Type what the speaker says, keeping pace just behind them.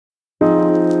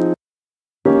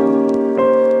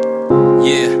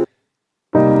Yeah.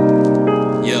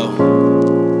 Yo.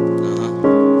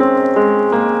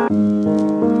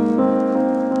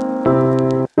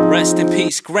 Rest in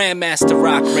peace, Grandmaster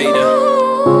Rock Raider.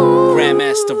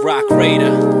 Grandmaster Rock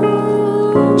Raider.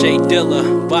 J Dilla,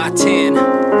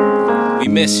 Batan. We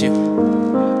miss you.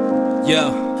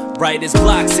 Yo. Right as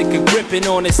block, sick of gripping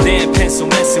on his damn pencil,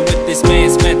 messing with this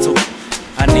man's mental.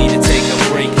 I need to take a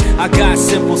break. I got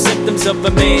simple symptoms of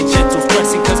a man gentle,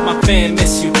 stressing cause my fan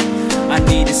miss you. I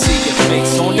need to see your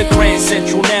face on the Grand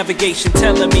Central Navigation,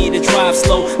 telling me to drive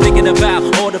slow, thinking about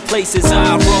all the places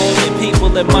I roam and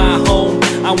people in my home.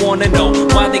 I wanna know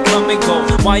why they come and go,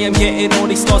 why I'm getting all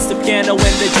these thoughts, the piano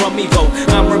and the drum evoke.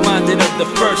 I'm reminded of the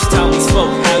first time we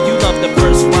spoke, how you loved the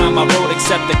first rhyme I wrote,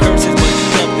 except the curses, but you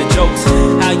loved the jokes.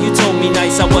 How you told me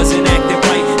nice I wasn't acting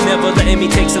right, never letting me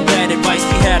take some bad advice.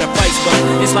 We had a fight,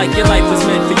 but it's like your life was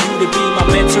meant for you to be my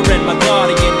mentor and my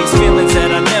guardian. These feelings that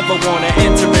I never wanna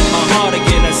enter in my heart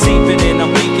again. I'm seeping in,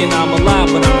 I'm weak and I'm alive,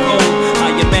 but I'm cold. I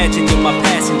imagine you're my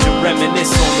passenger,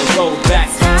 reminisce on the road back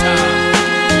in time.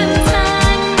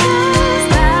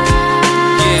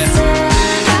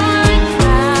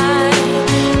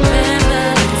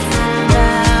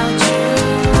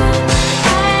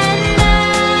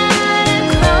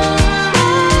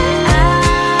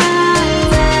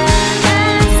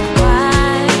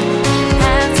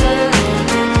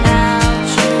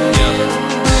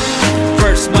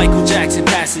 Michael Jackson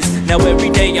passes. Now every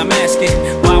day I'm asking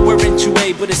why weren't you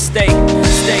able to stay?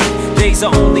 Days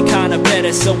are only kinda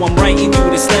better, so I'm writing you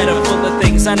this letter full of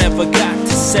things I never got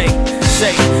to say.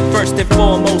 First and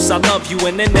foremost, I love you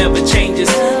and it never changes.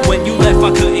 When you left,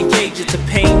 I couldn't gauge it. The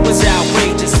pain was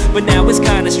outrageous, but now it's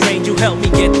kinda strange. You helped me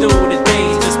get through the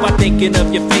days just by thinking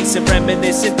of your face and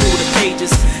reminiscing through the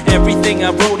pages. Everything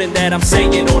I wrote and that I'm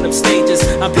saying on them stages.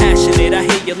 I'm passionate, I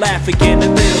hear you laugh again. The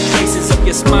little traces of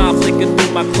your smile flicker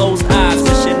through my closed eyes.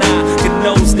 Wishing I could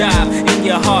nosedive in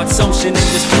your heart's ocean and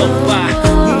just float by.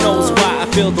 Who knows why I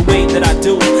feel the way that I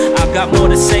do? I've got more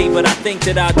to say, but I think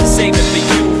that I'll just save it for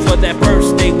you. For that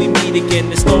first day we meet again,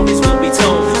 the stories will be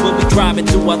told. We'll be driving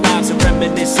through our lives and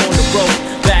reminisce on the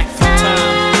road back from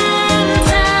time.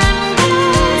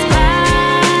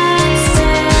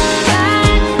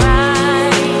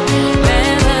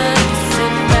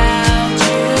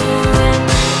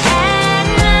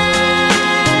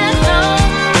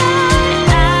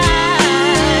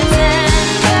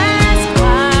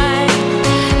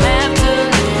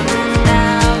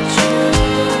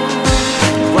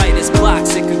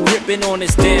 On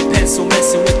his damn pencil,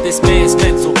 messing with this man's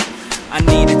mental. I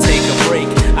need to take a break.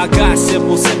 I got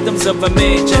simple symptoms of a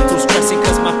man gentle, stressing